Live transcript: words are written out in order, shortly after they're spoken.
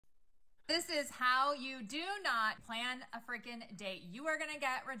this is how you do not plan a freaking date. You are going to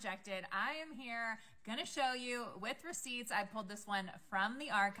get rejected. I am here going to show you with receipts. I pulled this one from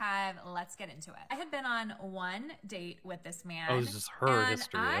the archive. Let's get into it. I had been on one date with this man. Oh, this is her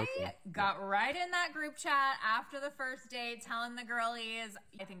history. I Okay. got right in that group chat after the first date telling the girlies,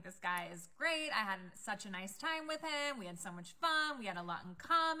 I think this guy is great. I had such a nice time with him. We had so much fun. We had a lot in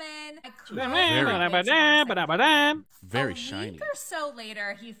common. Very a shiny. week or so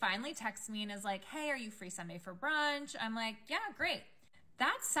later, he finally texts me and is like, hey, are you free Sunday for brunch? I'm like, yeah, great.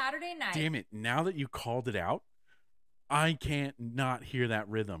 That Saturday night. Damn it. Now that you called it out, I can't not hear that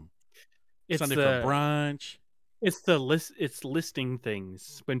rhythm. It's Sunday for brunch. It's the list. It's listing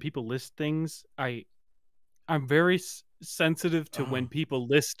things. When people list things, I'm very sensitive to when people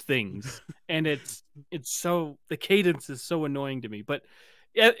list things, and it's so the cadence is so annoying to me. But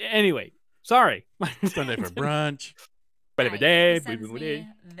anyway, sorry. Sunday for brunch. Right. He sends me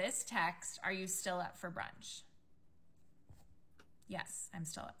this text. Are you still up for brunch? Yes, I'm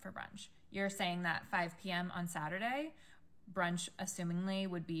still up for brunch. You're saying that 5 p.m. on Saturday, brunch assumingly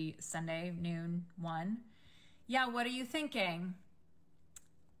would be Sunday noon 1. Yeah, what are you thinking?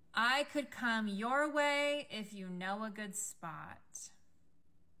 I could come your way if you know a good spot.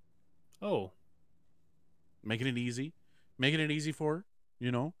 Oh. Making it easy. Making it easy for her,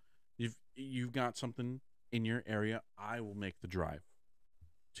 you know. You've got something in your area. I will make the drive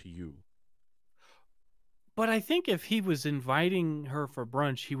to you. But I think if he was inviting her for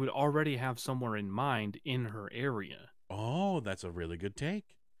brunch, he would already have somewhere in mind in her area. Oh, that's a really good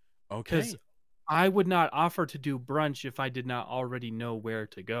take. Okay. Because I would not offer to do brunch if I did not already know where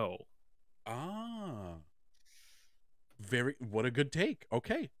to go. Ah. What a good take.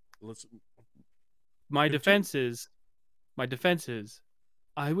 Okay. My defense is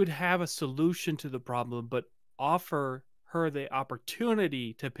I would have a solution to the problem, but offer her the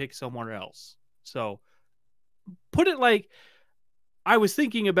opportunity to pick somewhere else. So put it like I was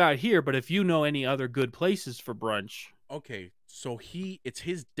thinking about here, but if you know any other good places for brunch. Okay, so it's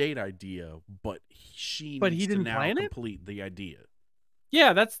his date idea, but he didn't to now plan it? complete the idea.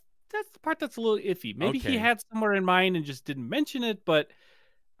 Yeah, that's the part that's a little iffy. Maybe he had somewhere in mind and just didn't mention it, but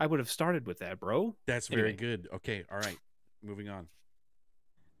I would have started with that, bro. That's very good. Okay, all right. Moving on.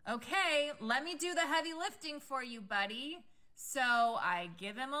 Okay, let me do the heavy lifting for you, buddy. So I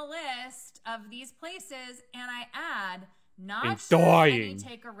give him a list of these places and I add not sure any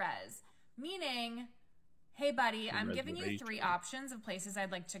take a res. Meaning, hey buddy, I'm giving you 3 options of places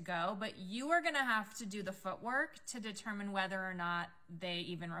I'd like to go, but you are going to have to do the footwork to determine whether or not they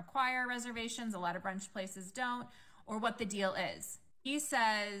even require reservations. A lot of brunch places don't, or what the deal is. He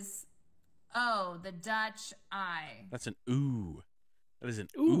says, oh, the Dutch eye. That's an ooh. That is an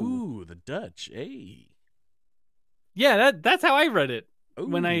ooh, the Dutch. Hey. Yeah, that's how I read it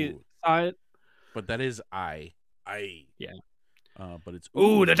when I saw it. But that is I. Yeah. But it's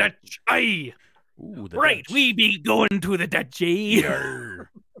ooh, the Dutch eye. Ooh, the right, Dutch. we be going to the Dutchy. Mr.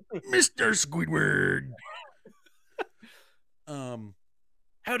 Squidward.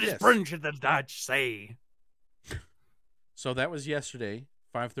 How does brunch at the Dutch say? So that was yesterday.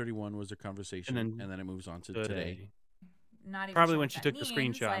 5:31 was their conversation, and then it moves on to today. Not even probably sure when she took the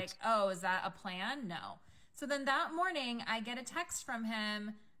screenshots. Like, oh, is that a plan? No. So then that morning, I get a text from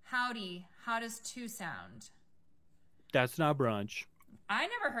him. Howdy, how does 2 sound? That's not brunch. I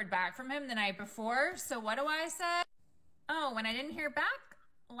never heard back from him the night before. So what do I say? Oh, when I didn't hear back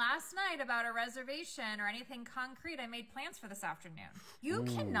last night about a reservation or anything concrete, I made plans for this afternoon. You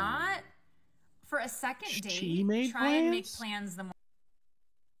cannot, for a second date, try and make plans the morning.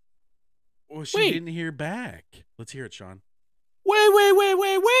 Well, she didn't hear back. Let's hear it, Sean.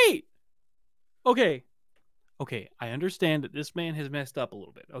 Wait. Okay, I understand that this man has messed up a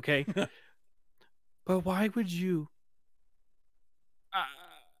little bit, okay? But why would you...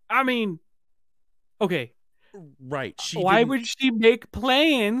 I mean... Okay. Right. Why would she make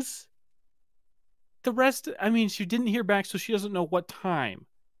plans? The rest... I mean, she didn't hear back, so she doesn't know what time.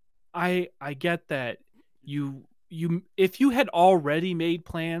 I get that. If you had already made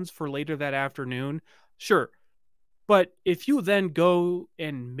plans for later that afternoon, sure. But if you then go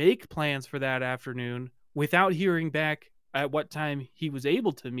and make plans for that afternoon without hearing back at what time he was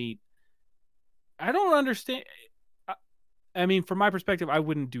able to meet, I don't understand. I mean, from my perspective, I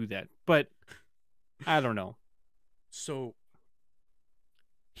wouldn't do that. But I don't know. So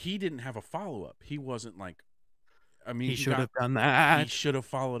he didn't have a follow-up. He wasn't like, I mean, he should have done that. He should have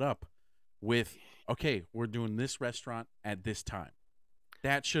followed up with, okay, we're doing this restaurant at this time.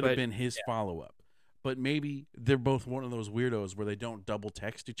 That should have been his follow-up. But maybe they're both one of those weirdos where they don't double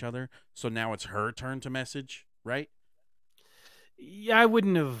text each other. So now it's her turn to message, right? Yeah, I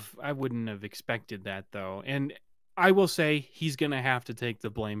wouldn't have expected that though. And I will say he's going to have to take the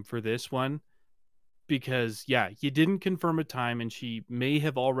blame for this one because yeah, you didn't confirm a time and she may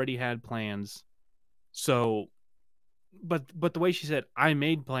have already had plans. So but the way she said I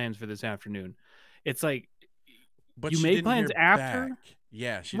made plans for this afternoon. It's like But you she made didn't plans hear after? back.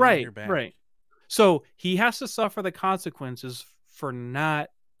 Yeah, she didn't Right, hear back. right. So he has to suffer the consequences for not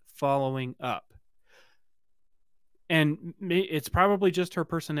following up. And it's probably just her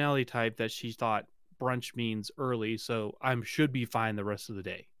personality type that she thought brunch means early, so I should be fine the rest of the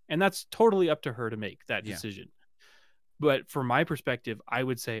day. And that's totally up to her to make that decision. But from my perspective, I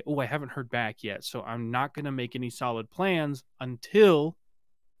would say, oh, I haven't heard back yet, so I'm not going to make any solid plans until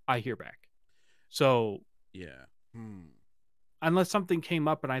I hear back. So, yeah. Unless something came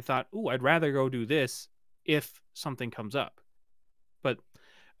up and I thought, oh, I'd rather go do this if something comes up. But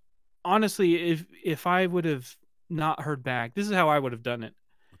honestly, if I would have not heard back, this is how I would have done it.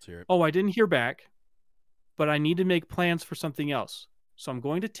 Let's hear it. Oh, I didn't hear back, but I need to make plans for something else. So I'm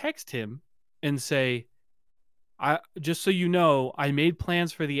going to text him and say, just so you know, I made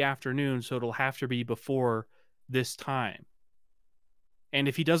plans for the afternoon, so it'll have to be before this time. And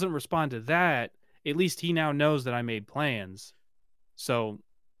if he doesn't respond to that, at least he now knows that I made plans. So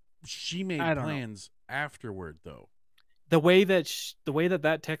she made plans afterward, though. The way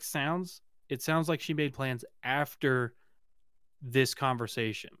that text sounds, it sounds like she made plans after this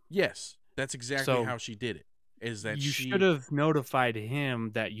conversation. Yes, that's exactly how she did it. Is that you should have notified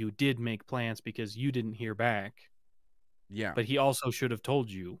him that you did make plans because you didn't hear back. Yeah. But he also should have told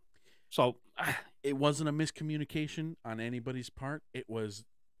you. So it wasn't a miscommunication on anybody's part. It was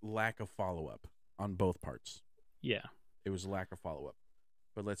lack of follow-up on both parts. Yeah. It was lack of follow-up.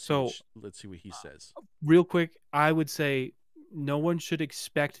 But let's see what he says. Real quick, I would say no one should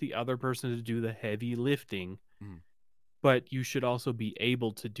expect the other person to do the heavy lifting, but you should also be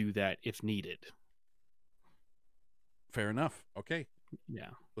able to do that if needed. Fair enough. Okay. Yeah.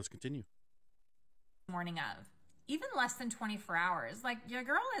 Let's continue. Morning of. Even less than 24 hours. Like, your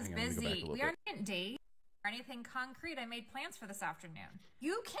girl is busy. We aren't on a date or anything concrete. I made plans for this afternoon.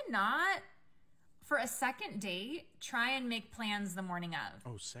 You cannot, for a second date, try and make plans the morning of.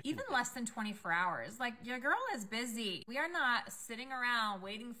 Oh, second Even date. less than 24 hours. Like, your girl is busy. We are not sitting around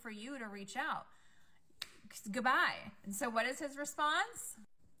waiting for you to reach out. Goodbye. And so what is his response?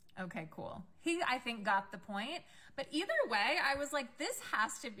 Okay, cool. He, I think, got the point. But either way, I was like, this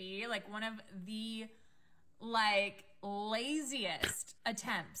has to be like one of the laziest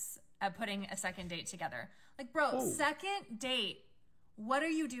attempts at putting a second date together. Like, bro, second date. What are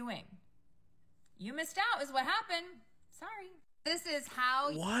you doing? You missed out is what happened. Sorry. This is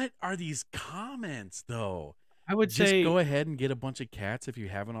how... What are these comments, though? I would just say... go ahead and get a bunch of cats if you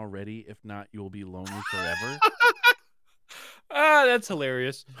haven't already. If not, you'll be lonely forever. That's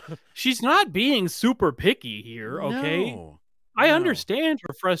hilarious. She's not being super picky here, okay? No. I understand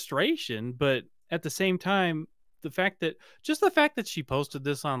her frustration, but at the same time, the fact that she posted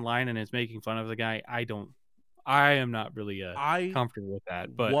this online and is making fun of the guy, I am not really comfortable with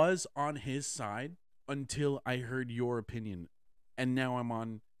that. But was on his side until I heard your opinion, and now I'm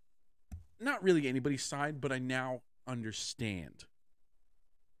on not really anybody's side, but I now understand.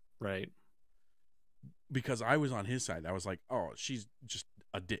 Right. Because I was on his side. I was like, oh, she's just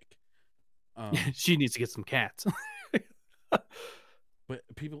a dick. She needs to get some cats. But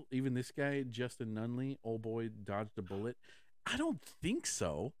people, even this guy, Justin Nunley, old boy, dodged a bullet. I don't think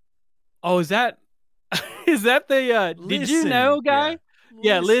so. Oh, is that the did you know guy?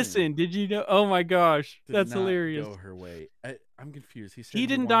 Yeah, listen. Did you know? Oh my gosh, that's hilarious. Go her way. I'm confused. He said he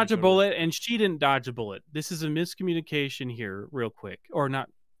didn't dodge a bullet, and she didn't dodge a bullet. This is a miscommunication here, real quick, or not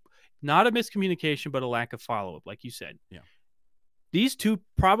a miscommunication, but a lack of follow-up, like you said. Yeah. These two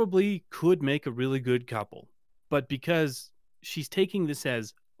probably could make a really good couple, but because she's taking this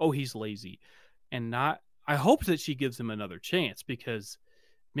as, oh, he's lazy, and not, I hope that she gives him another chance, because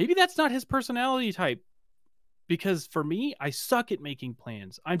maybe that's not his personality type. Because for me, I suck at making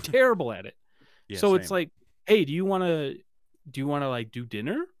plans. I'm terrible at it. Yeah, so same. It's like, hey, do you want to like do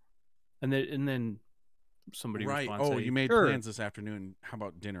dinner? And then somebody responds, oh, you made plans this afternoon. How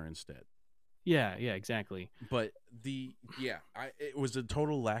about dinner instead? Yeah, exactly. But it was a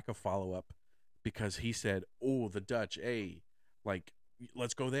total lack of follow-up, because he said, oh, the Dutch, like,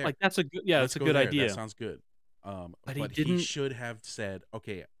 let's go there. Like, that's a good idea. That sounds good. But he should have said,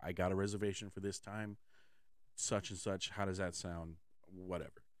 okay, I got a reservation for this time, such and such. How does that sound?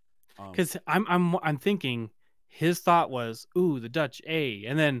 Whatever. Because I'm thinking his thought was, ooh, the Dutch,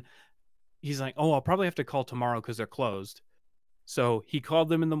 and then he's like, oh, I'll probably have to call tomorrow because they're closed. So he called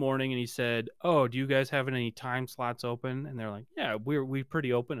them in the morning and he said, "Oh, do you guys have any time slots open?" And they're like, "Yeah, we're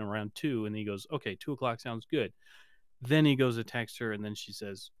pretty open around 2." And he goes, "Okay, 2:00 sounds good." Then he goes to text her, and then she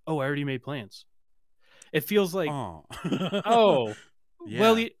says, "Oh, I already made plans." It feels like, Oh, oh,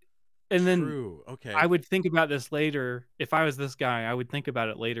 well, yeah. and then True. Okay. I would think about this later. If I was this guy, I would think about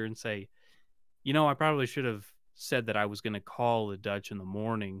it later and say, I probably should have said that I was going to call the Dutch in the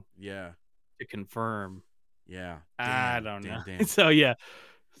morning Yeah. to confirm. Yeah. I Damn, don't know. damn. So yeah,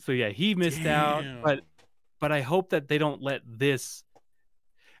 he missed out. Damn. But I hope that they don't let this.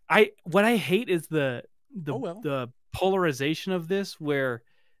 What I hate is the polarization of this, where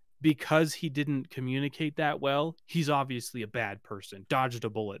because he didn't communicate that well, he's obviously a bad person, dodged a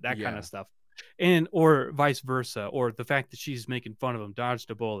bullet, that kind of stuff, and or vice versa, or the fact that she's making fun of him,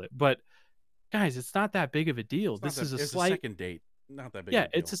 dodged a bullet. But guys, it's not that big of a deal. This is a second date. Not that big. Yeah,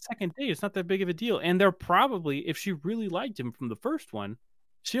 it's a second date. It's not that big of a deal. And they're probably, if she really liked him from the first one,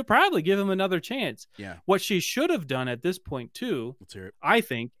 she'll probably give him another chance. Yeah. What she should have done at this point too, let's hear it, I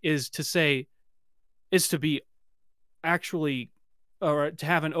think, is to be actually, or to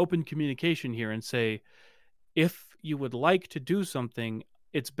have an open communication here and say, if you would like to do something,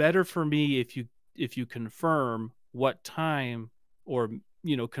 it's better for me if you confirm what time, or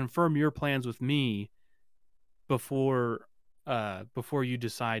confirm your plans with me before you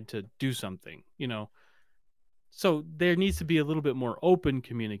decide to do something, so there needs to be a little bit more open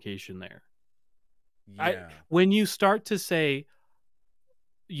communication there. When you start to say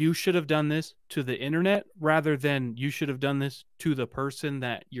you should have done this to the internet rather than you should have done this to the person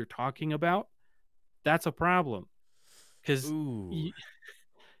that you're talking about, that's a problem. Because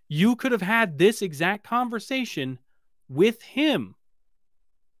you could have had this exact conversation with him,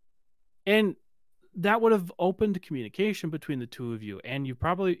 and that would have opened communication between the two of you, and he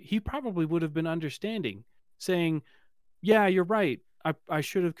probably would have been understanding, saying, "Yeah, you're right. I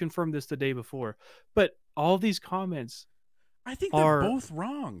should have confirmed this the day before." But all these comments, I think they're both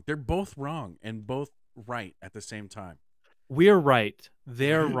wrong. They're both wrong and both right at the same time. We're right.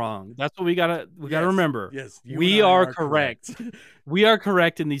 They're wrong. That's what we gotta remember. Yes, we are correct. We are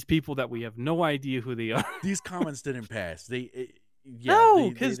correct in these people that we have no idea who they are. These comments didn't pass. They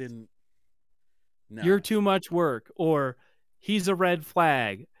didn't. No. You're too much work, or he's a red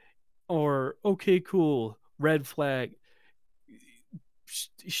flag, or okay, cool, red flag.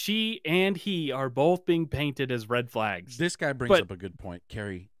 She and he are both being painted as red flags. This guy brings up a good point,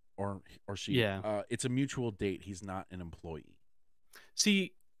 Carrie, or she. Yeah. It's a mutual date. He's not an employee.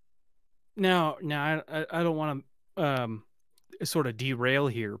 See, now I don't want to sort of derail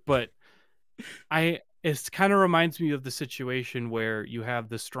here, but it kind of reminds me of the situation where you have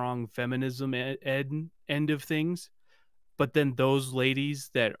the strong feminism end of things, but then those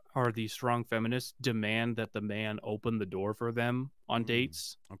ladies that are the strong feminists demand that the man open the door for them on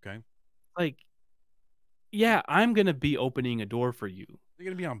dates. Okay. Like, yeah, I'm going to be opening a door for you. You're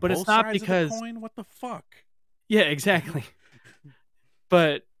going to be on but both it's not sides because, of the coin? What the fuck? Yeah, exactly.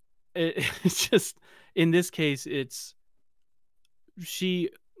 But it's just, in this case, she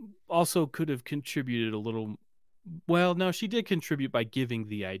also could have contributed a little. Well, no, she did contribute by giving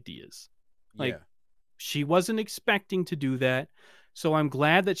the ideas. Like, she wasn't expecting to do that. So I'm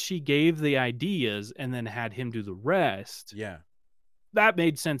glad that she gave the ideas and then had him do the rest. Yeah. That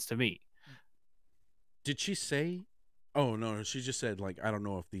made sense to me. Did she say? Oh, no, she just said, like, I don't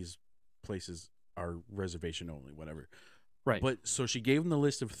know if these places are reservation only, whatever. Right. But so she gave him the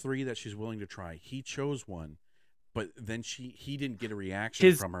list of 3 that she's willing to try. He chose one, but then he didn't get a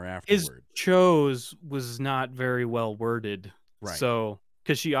reaction from her afterward. His chose was not very well worded. Right. So,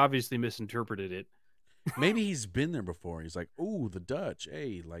 because she obviously misinterpreted it. Maybe he's been there before. He's like, "Ooh, the Dutch.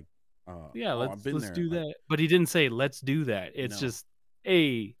 Hey, like, let's do that." But he didn't say, "Let's do that." It's just,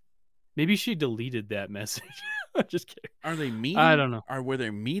 hey, maybe she deleted that message. Just kidding. Are they meeting? I don't know. Were they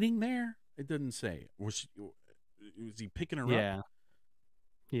meeting there? It didn't say. Was he picking her up?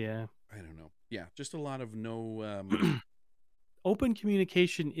 Yeah. I don't know. Yeah, just a lot of no. Open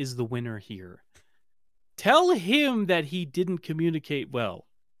communication is the winner here. Tell him that he didn't communicate well.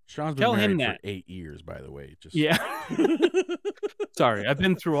 Sean's been married for 8 years, by the way. Just Sorry, I've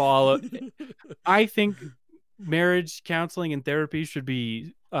been through all of. I think marriage counseling and therapy should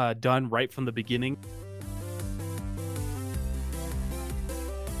be done right from the beginning.